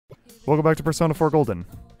Welcome back to Persona 4 Golden.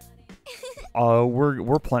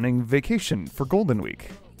 We're planning vacation for Golden Week.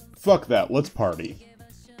 Fuck that. Let's party.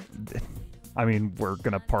 I mean, we're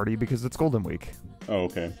gonna party because it's Golden Week. Oh,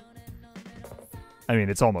 okay. I mean,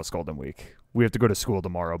 it's almost Golden Week. We have to go to school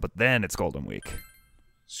tomorrow, but then it's Golden Week.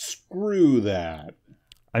 Screw that.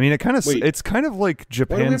 I mean, it's kind of like Why do we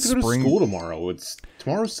Japan's have to go to spring. school tomorrow?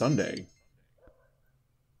 Tomorrow's Sunday.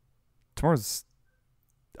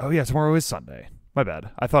 Oh yeah, tomorrow is Sunday. My bad.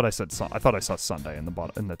 I thought I saw Sunday in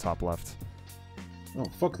the top left. Oh,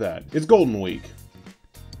 fuck that. It's Golden Week.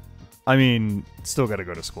 I mean, still got to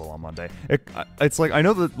go to school on Monday. It's like, I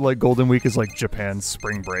know that like Golden Week is like Japan's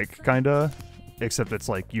spring break kinda, except it's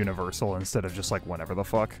like universal instead of just like whenever the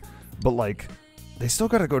fuck. But like, they still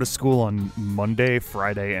got to go to school on Monday,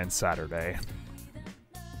 Friday, and Saturday.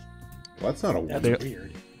 Well, that's not a That's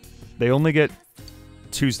weird. They only get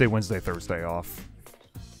Tuesday, Wednesday, Thursday off.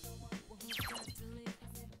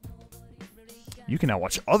 You can now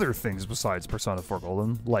watch other things besides Persona 4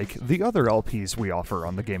 Golden, like the other LPs we offer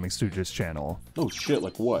on the Gaming Stooges channel. Oh shit,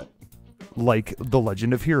 like what? Like The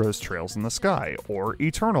Legend of Heroes Trails in the Sky, or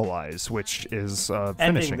Eternalize, which is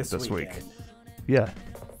finishing this week. Yeah.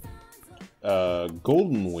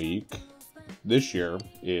 Golden Week this year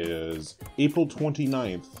is April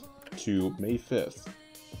 29th to May 5th.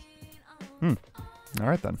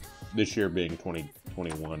 Alright then. This year being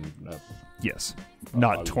 2021. Yes.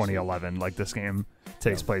 Not obviously. 2011, like this game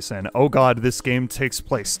takes place in. Oh god, this game takes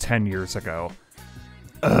place 10 years ago.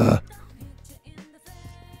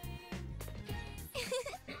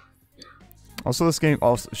 Also, this game,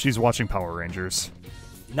 she's watching Power Rangers.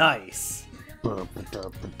 Nice.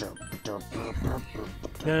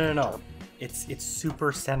 No. It's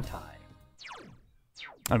Super Sentai.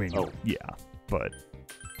 I mean, Oh. yeah, but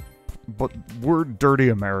we're dirty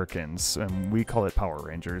Americans, and we call it Power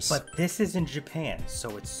Rangers. But this is in Japan,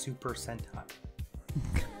 so it's Super Sentai.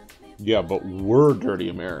 Yeah, but we're dirty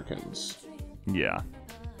Americans. Yeah.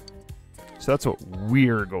 So that's what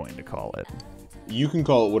we're going to call it. You can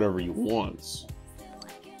call it whatever you want,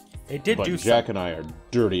 They did but do Jack and I are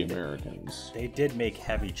dirty Americans. They did make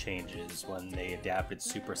heavy changes when they adapted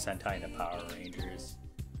Super Sentai into Power Rangers.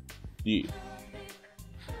 Yeah.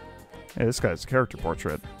 Hey, this guy's a character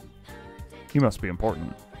portrait. He must be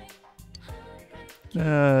important.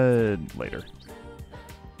 Later.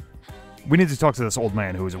 We need to talk to this old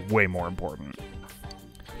man who is way more important.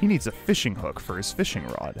 He needs a fishing hook for his fishing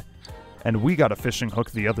rod. And we got a fishing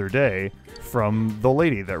hook the other day from the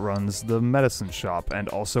lady that runs the medicine shop and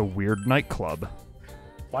also Weird Nightclub.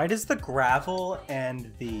 Why does the gravel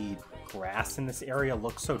and the grass in this area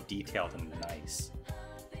look so detailed and nice?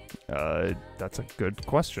 That's a good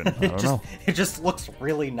question. I don't know. It just looks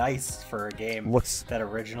really nice for a game Looks- that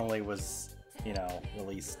originally was,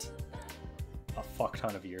 released a fuck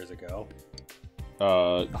ton of years ago.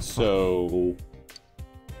 So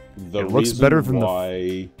the It looks reason better than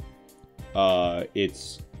why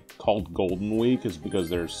it's called Golden Week is because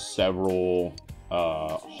there's several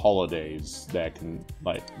holidays that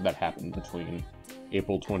happen between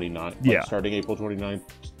April 29th, Yeah. starting April 29th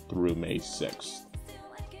through May 6th.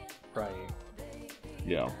 Right.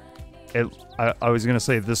 Yeah. I was gonna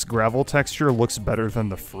say this gravel texture looks better than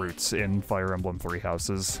the fruits in Fire Emblem Three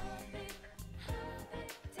Houses.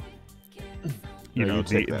 You No, know, you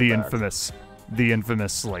take that the back.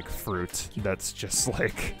 infamous like fruit that's just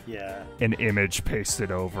like Yeah. an image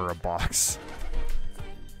pasted over a box.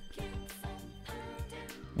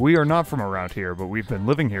 We are not from around here, but we've been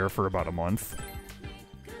living here for about a month.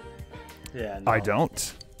 Yeah. No. I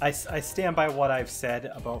don't. I stand by what I've said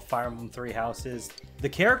about Fire Emblem Three Houses. The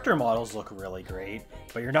character models look really great,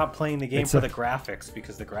 but you're not playing the game It's for a- the graphics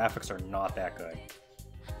because the graphics are not that good.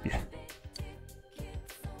 Yeah.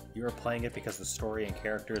 You are playing it because the story and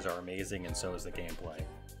characters are amazing, and so is the gameplay.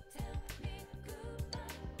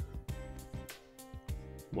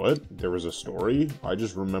 What? There was a story? I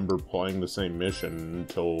just remember playing the same mission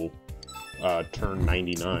until turn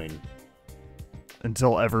 99.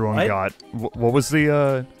 Until everyone What? got what was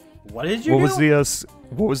the What did you what do? was the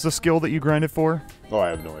what was the skill that you grinded for? Oh, I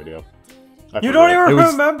have no idea. I You forgot. don't even It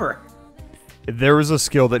was- remember. There was a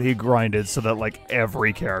skill that he grinded so that like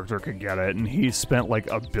every character could get it, and he spent like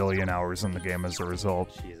 1 billion hours in the game as a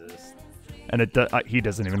result. Jesus. And he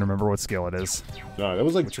doesn't even remember what skill it is. No, that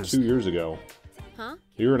was like Which is- 2 years ago. Huh?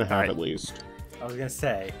 A year and a half Alright. at least. I was gonna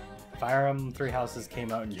say, Fire Emblem Three Houses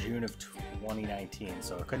came out in June of 2019,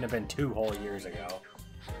 so it couldn't have been 2 whole years ago.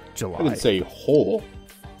 I July. didn't say whole.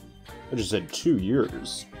 I just said 2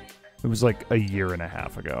 years. It was like a year and a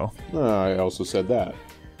half ago. I also said that.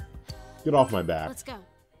 Get off my back. Let's go.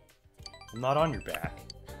 I'm not on your back.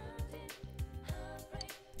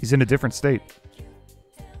 He's in a different state.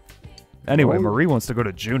 Anyway, Oh. Marie wants to go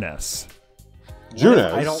to Junes. Junes?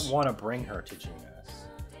 I don't want to bring her to Junes.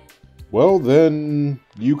 Well, then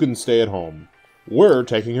you can stay at home. We're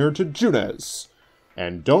taking her to Junes.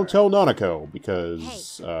 And don't tell Nanako,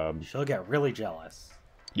 because, She'll get really jealous.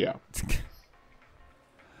 yeah.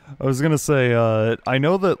 I was gonna say, I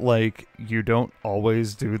know that, like, you don't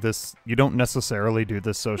always do this, you don't necessarily do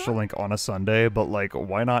this social link on a Sunday, but, like,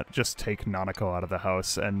 why not just take Nanako out of the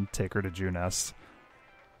house and take her to Junes?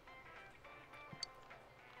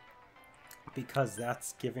 Because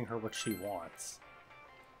that's giving her what she wants.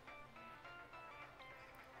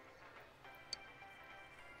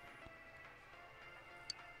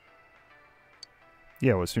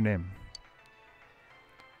 Yeah, what's your name?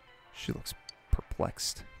 She looks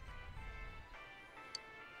perplexed.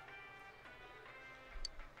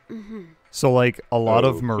 So, like, a lot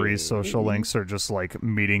of Marie's social links are just, like,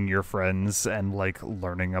 meeting your friends and, like,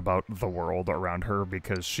 learning about the world around her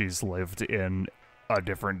because she's lived in a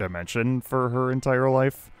different dimension for her entire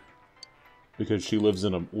life. Because she lives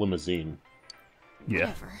in a limousine. Yeah.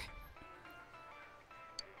 Whatever.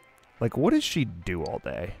 Like, what does she do all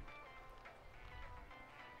day?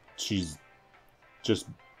 She's just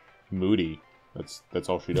moody. That's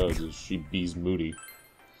all she does, is she bees moody.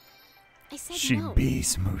 I said She no.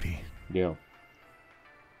 bees moody. Yeah.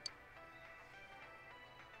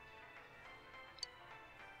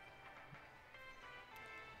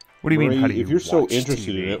 What do you mean, Marie, how do you if you're so watch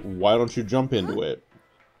interested TV? in it, why don't you jump into it?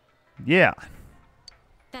 Yeah.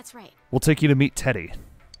 That's right. We'll take you to meet Teddy.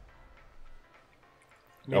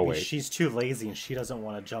 Maybe wait. she's too lazy and she doesn't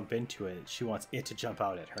want to jump into it. She wants it to jump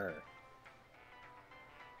out at her.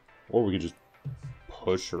 Or we could just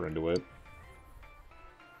push her into it.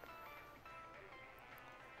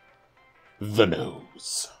 The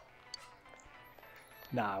nose.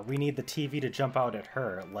 Nah, we need the TV to jump out at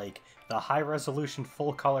her, like the high-resolution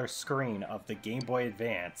full-color screen of the Game Boy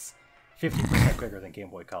Advance, 50% bigger than Game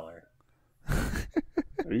Boy Color.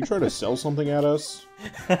 Are you trying to sell something at us?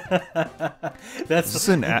 That's Is this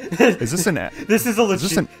an ad? Is this an ad? This is a legit. Is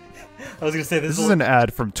this an, I was gonna say this is an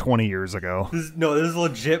ad from 20 years ago. This is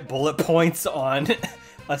legit bullet points on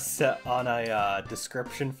a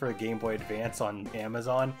description for a Game Boy Advance on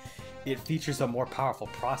Amazon. It features a more powerful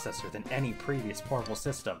processor than any previous portable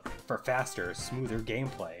system for faster, smoother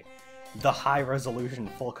gameplay. The high-resolution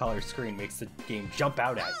full-color screen makes the game jump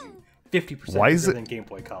out at you, 50% Why is bigger it- than Game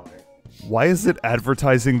Boy Color. Why is it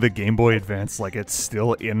advertising the Game Boy Advance like it's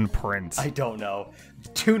still in print? I don't know.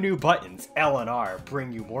 2 new buttons, L and R,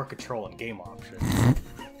 bring you more control and game options.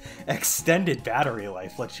 Extended battery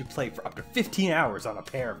life lets you play for up to 15 hours on a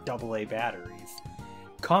pair of AA batteries.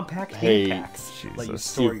 Compact Hey, game packs let you Jesus.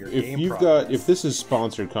 store your If game you've progress. got, if this is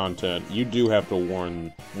sponsored content, you do have to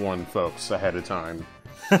warn folks ahead of time.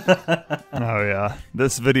 Oh yeah,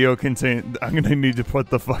 this video contain. I'm gonna need to put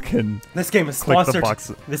the fucking. This game is Click the sponsored.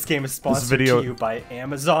 box. This game is sponsored video- to you by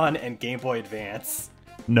Amazon and Game Boy Advance.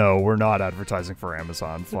 No, we're not advertising for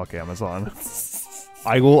Amazon. Fuck Amazon.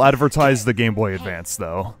 I will advertise the Game Boy Advance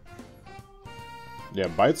though. Yeah,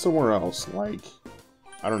 buy it somewhere else, like,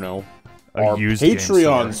 I don't know, A our used game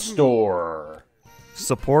Patreon store. store.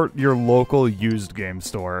 Support your local used game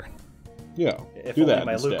store. Yeah, If do only that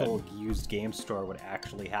my instead. local used game store would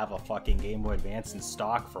actually have a fucking Game Boy Advance in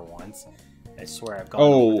stock for once. I swear I've gone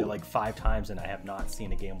over there like 5 times and I have not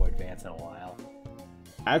seen a Game Boy Advance in a while.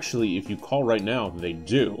 Actually, if you call right now, they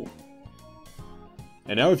do.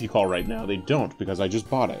 And now if you call right now, they don't, because I just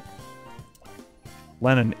bought it.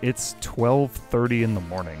 Lennon, it's 12:30 in the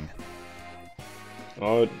morning.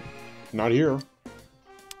 Not here.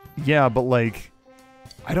 Yeah, but like,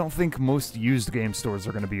 I don't think most used game stores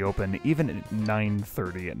are going to be open even at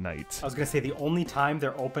 9:30 at night. I was gonna say the only time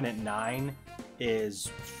they're open at 9 is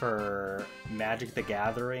for Magic the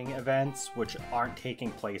Gathering events, which aren't taking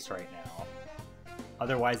place right now.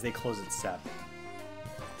 Otherwise, they close at 7.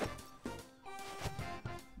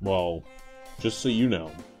 Well, just so you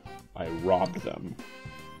know, I robbed them.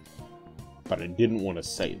 But I didn't want to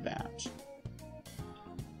say that.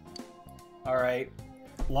 All right,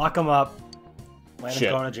 lock them up. Landon's Shit.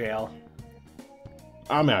 going to jail.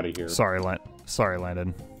 I'm out of here. Sorry,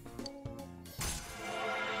 Landon.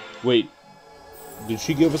 Wait, did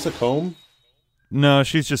she give us a comb? No,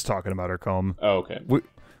 she's just talking about her comb. Oh, okay.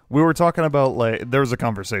 We were talking about, like, there was a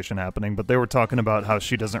conversation happening, but they were talking about how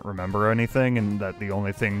she doesn't remember anything and that the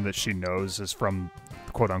only thing that she knows is from,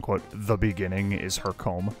 quote-unquote, the beginning is her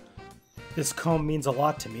comb. This comb means a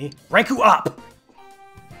lot to me. Ranku up!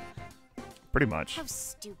 Pretty much. How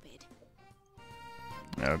stupid.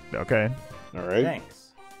 Okay. All right. Thanks.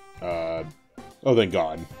 Oh, thank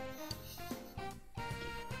God.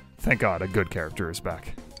 Thank God, a good character is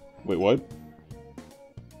back. Wait, what?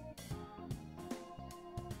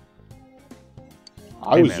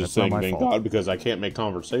 I Hey, was man, just it's not saying my thank fault. God because I can't make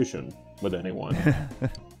conversation with anyone,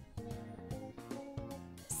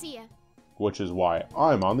 See ya. which is why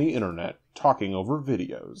I'm on the internet talking over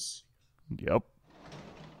videos. Yep.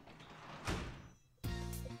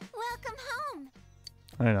 Welcome home.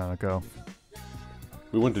 Hi, Nanako.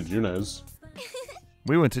 We went to Junes.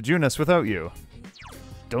 We went to Junes without you.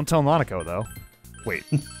 Don't tell Nanako, though. Wait.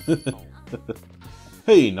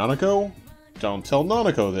 Hey, Nanako. Don't tell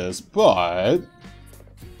Nanako this, but...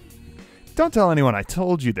 Don't tell anyone I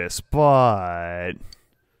told you this, but...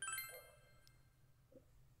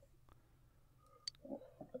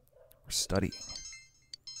 We're studying.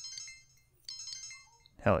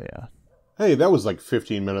 Hell yeah. Hey, that was like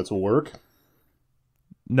 15 minutes of work.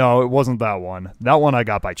 No, it wasn't that one. That one I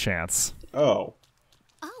got by chance. Oh.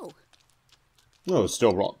 Oh, No, it's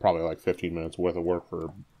still probably like 15 minutes worth of work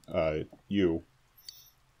for you.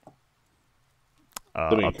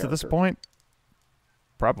 The main Up to this character. point?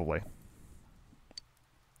 Probably.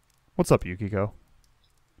 What's up, Yukiko?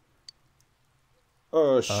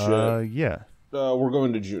 Oh, shit. Yeah. We're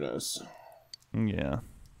going to Junes. Yeah.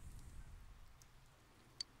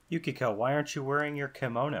 Yukiko, why aren't you wearing your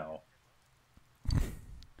kimono?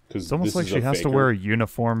 It's almost like she has to wear a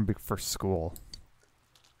uniform for school.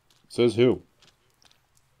 Says who?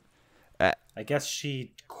 I guess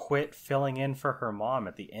she quit filling in for her mom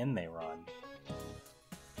at the inn they run.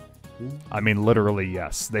 I mean, literally,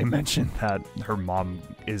 yes. They mentioned that her mom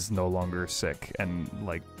is no longer sick and,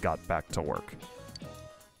 like, got back to work.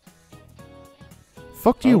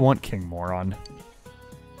 Fuck do you want, King Moron?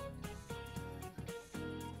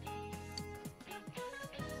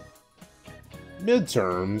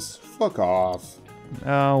 Midterms. Fuck off.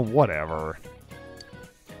 Whatever.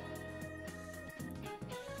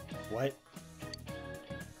 What?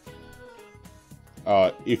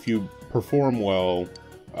 If you perform well,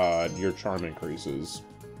 your charm increases.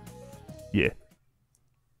 Yeah.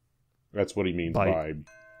 That's what he means By- by You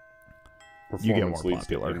get performance more leads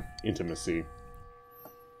to popular. intimacy.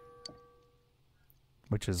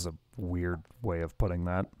 Which is a weird way of putting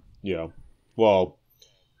that. Yeah. Well,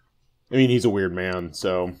 I mean, he's a weird man,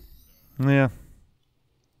 so... Yeah.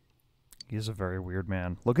 He's a very weird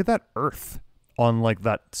man. Look at that Earth on, like,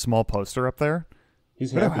 that small poster up there.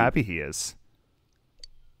 He's Look happy. how happy he is.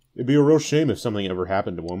 It'd be a real shame if something ever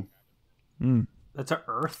happened to him. That's a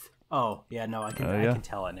Earth? Oh, yeah, no, I can yeah. I can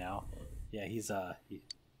tell it now. Yeah, he's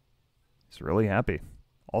He's really happy.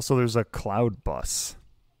 Also, there's a cloud bus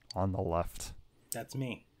on the left. that's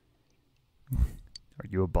me. Are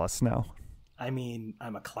you a bus now? I mean,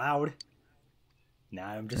 I'm a cloud. Now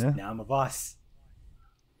I'm Yeah. now I'm a bus.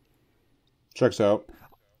 Checks out.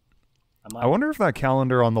 I'm I wonder if that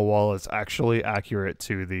calendar on the wall is actually accurate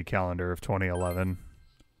to the calendar of 2011.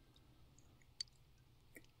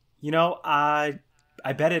 You know, I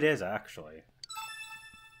bet it is actually.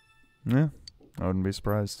 Yeah, I wouldn't be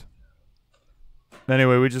surprised.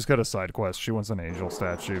 Anyway, we just got a side quest. She wants an angel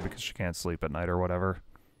statue because she can't sleep at night or whatever.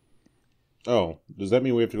 Oh, does that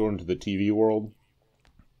mean we have to go into the TV world?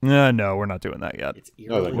 No, we're not doing that yet. It's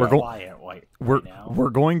No, eerily we're quiet right now. We're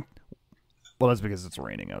going. Well, that's because it's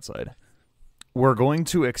raining outside. We're going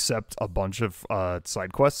to accept a bunch of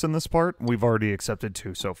side quests in this part. We've already accepted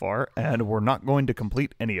 2 so far, and we're not going to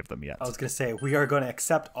complete any of them yet. I was gonna say we are going to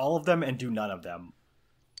accept all of them and do none of them.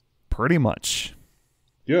 Pretty much.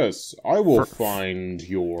 Yes, I will find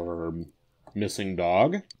your missing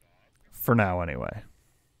dog. For now, anyway.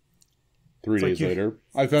 3 It's like days you- later,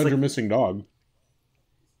 I found like- your missing dog.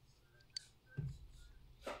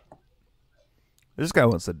 This guy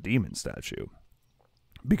wants a demon statue.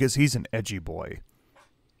 Because he's an edgy boy.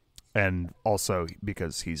 And also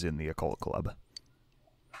because he's in the occult club.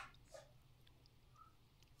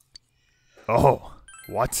 Oh,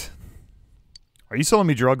 what? Are you selling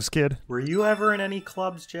me drugs, kid? Were you ever in any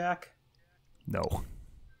clubs, Jack? No.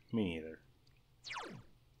 Me either.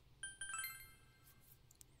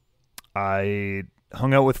 I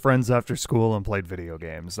hung out with friends after school and played video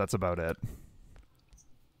games. That's about it.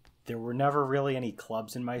 There were never really any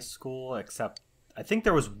clubs in my school, except I think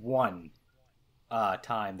there was one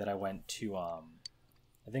time that I went to. I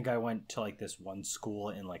think I went to like this one school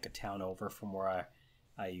in like a town over from where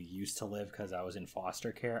I used to live because I was in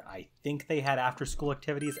foster care. I think they had after school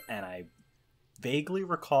activities, and I vaguely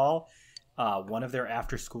recall one of their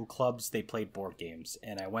after school clubs. They played board games,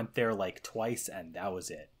 and I went there like twice, and that was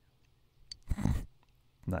it.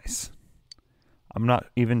 Nice. I'm not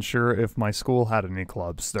even sure if my school had any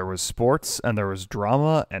clubs. There was sports and there was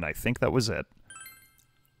drama, and I think that was it.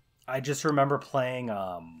 I just remember playing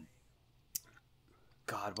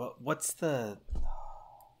God, what's the? I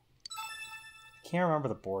can't remember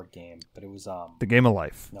the board game, but it was The Game of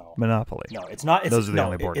Life. No. Monopoly. No, it's not. Those are the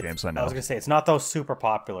only board games I know. I was gonna say it's not those super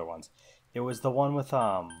popular ones. It was the one with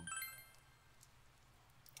God,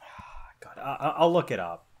 I'll look it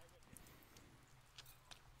up.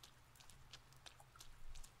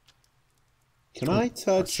 Can I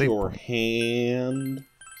touch your hand?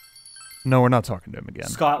 No, we're not talking to him again.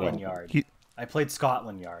 Scotland Yeah. Yard. I played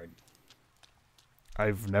Scotland Yard.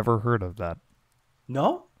 I've never heard of that.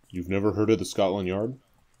 No, You've never heard of the Scotland Yard?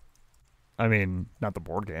 I mean, not the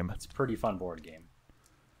board game. it's a pretty fun board game.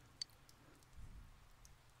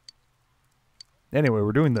 Anyway,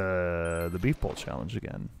 we're doing the beef bowl challenge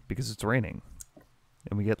again because it's raining,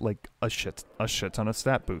 and we get like a shit ton of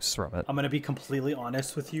stat boosts from it. I'm gonna be completely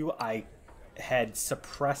honest with you. I had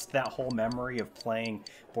suppressed that whole memory of playing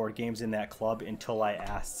board games in that club until I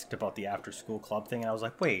asked about the after school club thing, and I was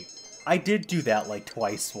like, wait, I did do that like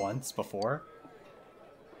once before.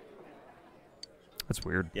 That's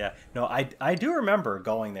weird. Yeah, no, I do remember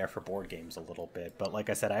going there for board games a little bit, but like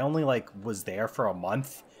I said, I only like was there for a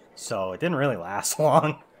month, so it didn't really last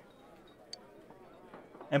long.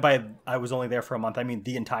 And by I was only there for a month, I mean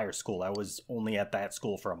the entire school. I was only at that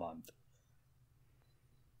school for a month.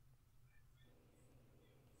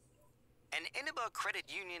 An Inaba Credit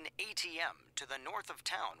Union ATM to the north of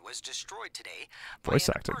town was destroyed today by Voice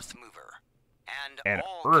an acting. earth mover. And An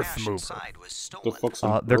all earth cash mover. inside was The stolen. fuck's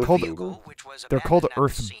They're an called- Earth Mover? Which was They're called abandoned at the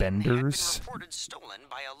earth scene had been benders. reported stolen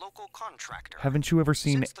by a local contractor. Haven't you ever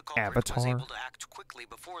seen Since the culprit was Avatar? able to act quickly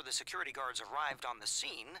before the security guards arrived on the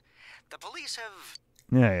scene, the police have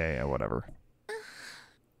Yeah, whatever.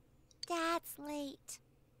 Dad's late.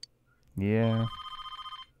 Yeah,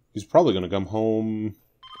 He's probably gonna come home.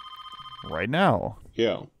 right now.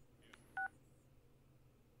 Yeah.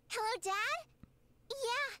 Hello, Dad?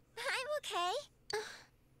 Yeah, I'm okay.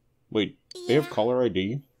 Wait, they have Yeah. caller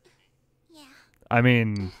ID? Yeah. I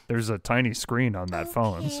mean, there's a tiny screen on that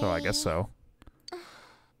phone, so I guess so.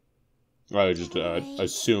 I just Right.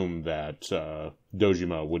 assumed that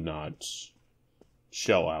Dojima would not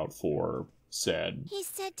shell out for said. He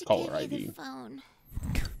said to Caller give you ID. the phone.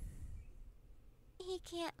 He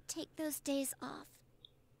can't take those days off.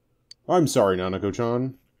 I'm sorry,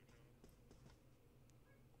 Nanako-chan.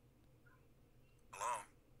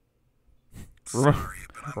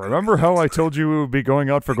 Remember how I told you we would be going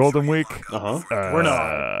out for Golden Week? Uh-huh. We're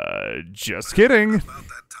not. Just kidding. About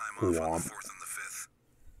that time off on the Womp. 4th and the 5th,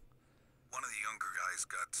 one of the younger guys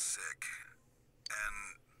got sick.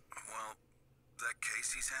 And, well, that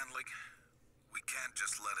case he's handling, we can't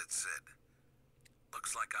just let it sit.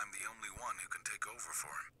 Looks like I'm the only one who can take over for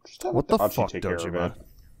him. Just have What the Itachi fuck, take care of Dojima? it.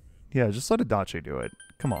 Yeah, just let Adachi do it.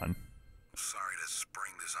 Come on. Sorry to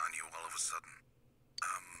spring this on you all of a sudden.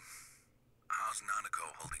 How's Nanako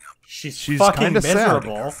holding up? She's She's fucking kinda sad.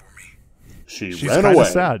 miserable. For me. She She's ran kind away.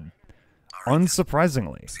 of sad.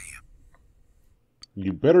 Unsurprisingly. See ya.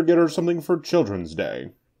 You better get her something for Children's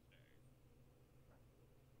Day.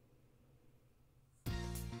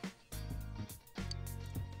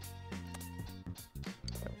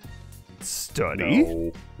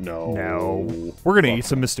 Study? No. No. We're gonna eat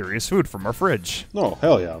some mysterious food from our fridge. No,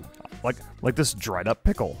 hell yeah. Like this dried up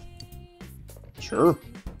pickle. Sure.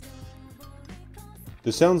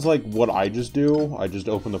 This sounds like what I just do. I just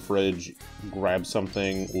open the fridge, grab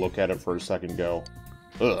something, look at it for a second, go,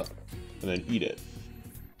 ugh, and then eat it.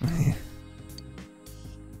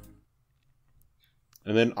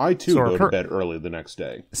 And then I too So our go to cur- bed early the next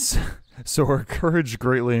day. So our courage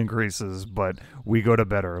greatly increases, but we go to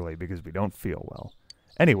bed early because we don't feel well.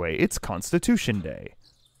 Anyway, it's Constitution Day,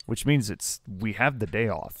 which means we have the day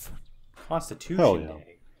off. Constitution Hell yeah.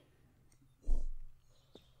 Day.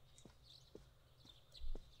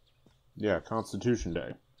 Yeah, Constitution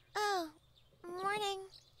Day. Oh, morning.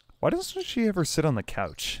 Why doesn't she ever sit on the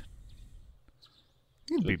couch?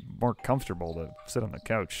 It'd be more comfortable to sit on the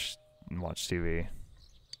couch and watch TV.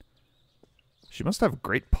 She must have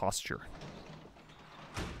great posture.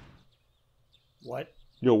 What?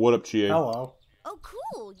 Yo, what up, Chie? Hello. Oh,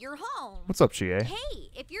 cool. You're home. What's up, Chie? Hey,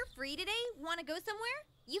 if you're free today, want to go somewhere?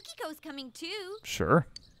 Yukiko's coming too. Sure.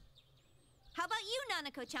 How about you,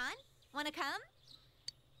 Nanako-chan? Want to come?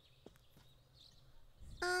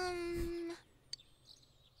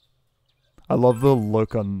 I love the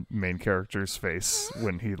look on main character's face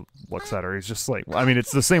when he looks at her. He's just like, I mean,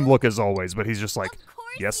 it's the same look as always, but he's just like, Of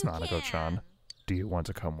course yes, you Nanako-chan, can. do you want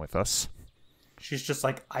to come with us? She's just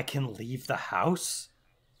like, I can leave the house?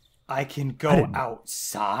 I can go I didn't-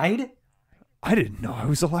 outside? I didn't know I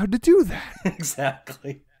was allowed to do that.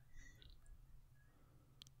 Exactly.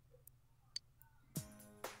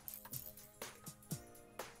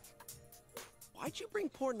 Why'd you bring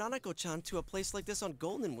poor Nanako-chan to a place like this on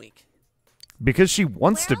Golden Week? Because she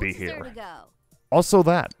wants Where to be else is there here. to go? Also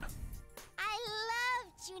that. I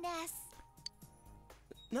love Junes.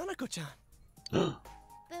 Nanako-chan.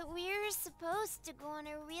 But we were supposed to go on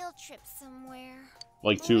a real trip somewhere.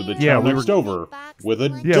 Like to the Yeah, town we next were- over with a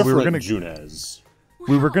Yeah, different we were gonna- Junes.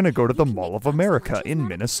 We were Wow, gonna go to you the can Mall make of box America lunches in out of-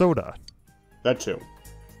 Minnesota. That too.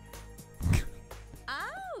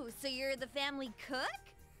 Oh, so you're the family cook?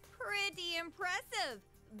 Pretty impressive,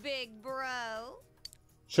 big bro.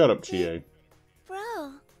 Shut up, Chie.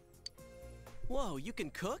 Bro, Whoa, you can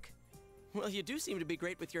cook? Well, you do seem to be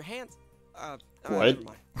great with your hands. What? Never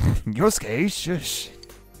mind. Yosuke, shush.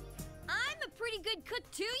 I'm a pretty good cook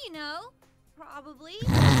too, you know. Probably.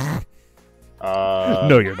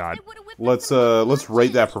 No, you're not. I would've whipped up some Let's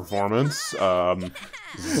rate that lunches. performance.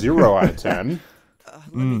 0 out of 10.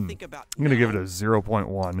 Let me think about. I'm gonna give it a 0.1.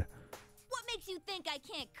 What makes you think I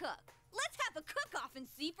can't cook? Let's have a cook-off and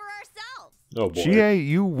see for ourselves. Oh boy. Chie,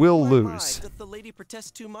 you will Why, lose. does the lady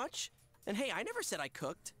protest too much? And hey, I never said I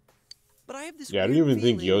cooked. But I have this. Yeah, I don't weird even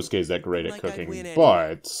think feeling Yosuke's that great at like I'd cooking, win anyway.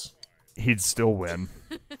 but He'd still win.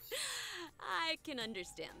 I can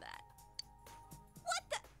understand that. What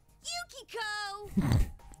the? Yukiko!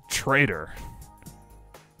 Traitor.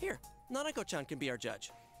 Here, Nanako-chan can be our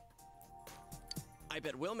judge. I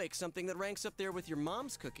bet we'll make something that ranks up there with your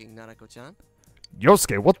mom's cooking, Nanako-chan.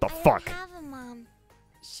 Yosuke, what the I fuck? don't have a mom.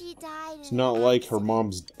 She died. it's in not an like her accident.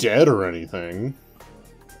 mom's dead or anything.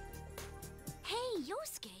 Hey,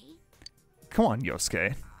 Yosuke. Come on,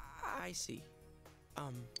 Yosuke. I see.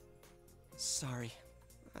 Sorry.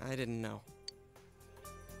 I didn't know.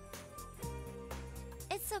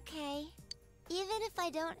 It's okay. Even if I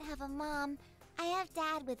don't have a mom, I have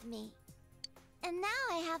Dad with me. And now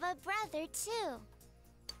I have a brother too.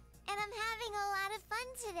 And I'm having a lot of fun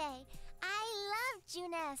today. I love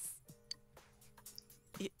Junes.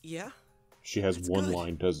 Yeah? She has That's one good.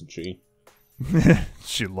 line, doesn't she?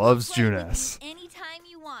 She loves Play with me Junes. anytime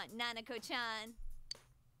you want, Nanako-chan.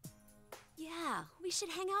 Yeah, we should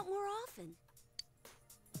hang out more often.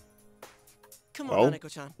 Come on, Well,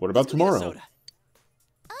 Nanako-chan. what about Let's go get a tomorrow? soda.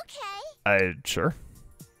 Okay. Sure.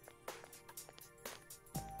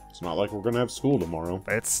 It's not like we're gonna have school tomorrow.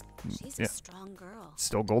 It's She's yeah, a strong girl.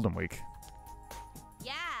 still Golden Week.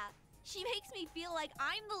 Yeah, she makes me feel like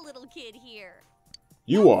I'm the little kid here.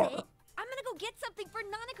 You are. Okay, I'm gonna go get something for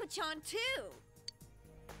Nanako-chan too.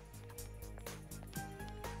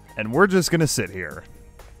 And we're just gonna sit here,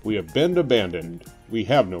 We have been abandoned. We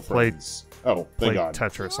have no Play- friends. Oh, play thank God.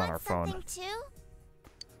 Tetris You on our want phone. something too?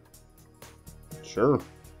 Sure.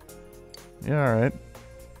 Yeah, alright.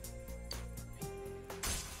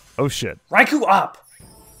 Oh shit. Raikou up!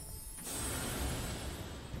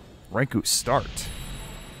 Ranku start.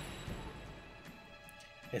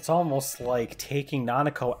 It's almost like taking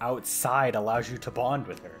Nanako outside allows you to bond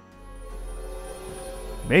with her.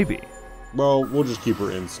 Maybe. Well, we'll just keep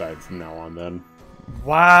her inside from now on then.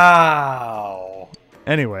 Wow.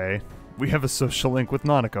 Anyway, we have a social link with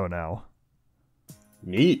Nanako now.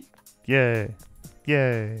 Neat. Yay.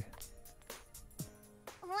 Yay.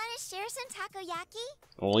 Want to share some takoyaki?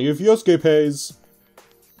 Only if Yosuke pays.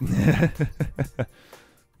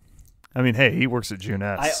 I mean, hey, he works at Junes.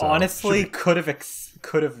 I so honestly should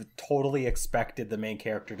could have totally expected the main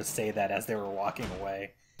character to say that as they were walking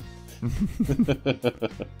away.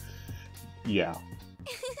 Yeah.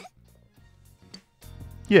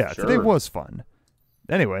 Yeah, Sure. today was fun.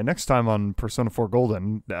 Anyway, next time on Persona 4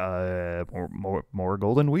 Golden, more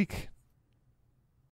Golden Week.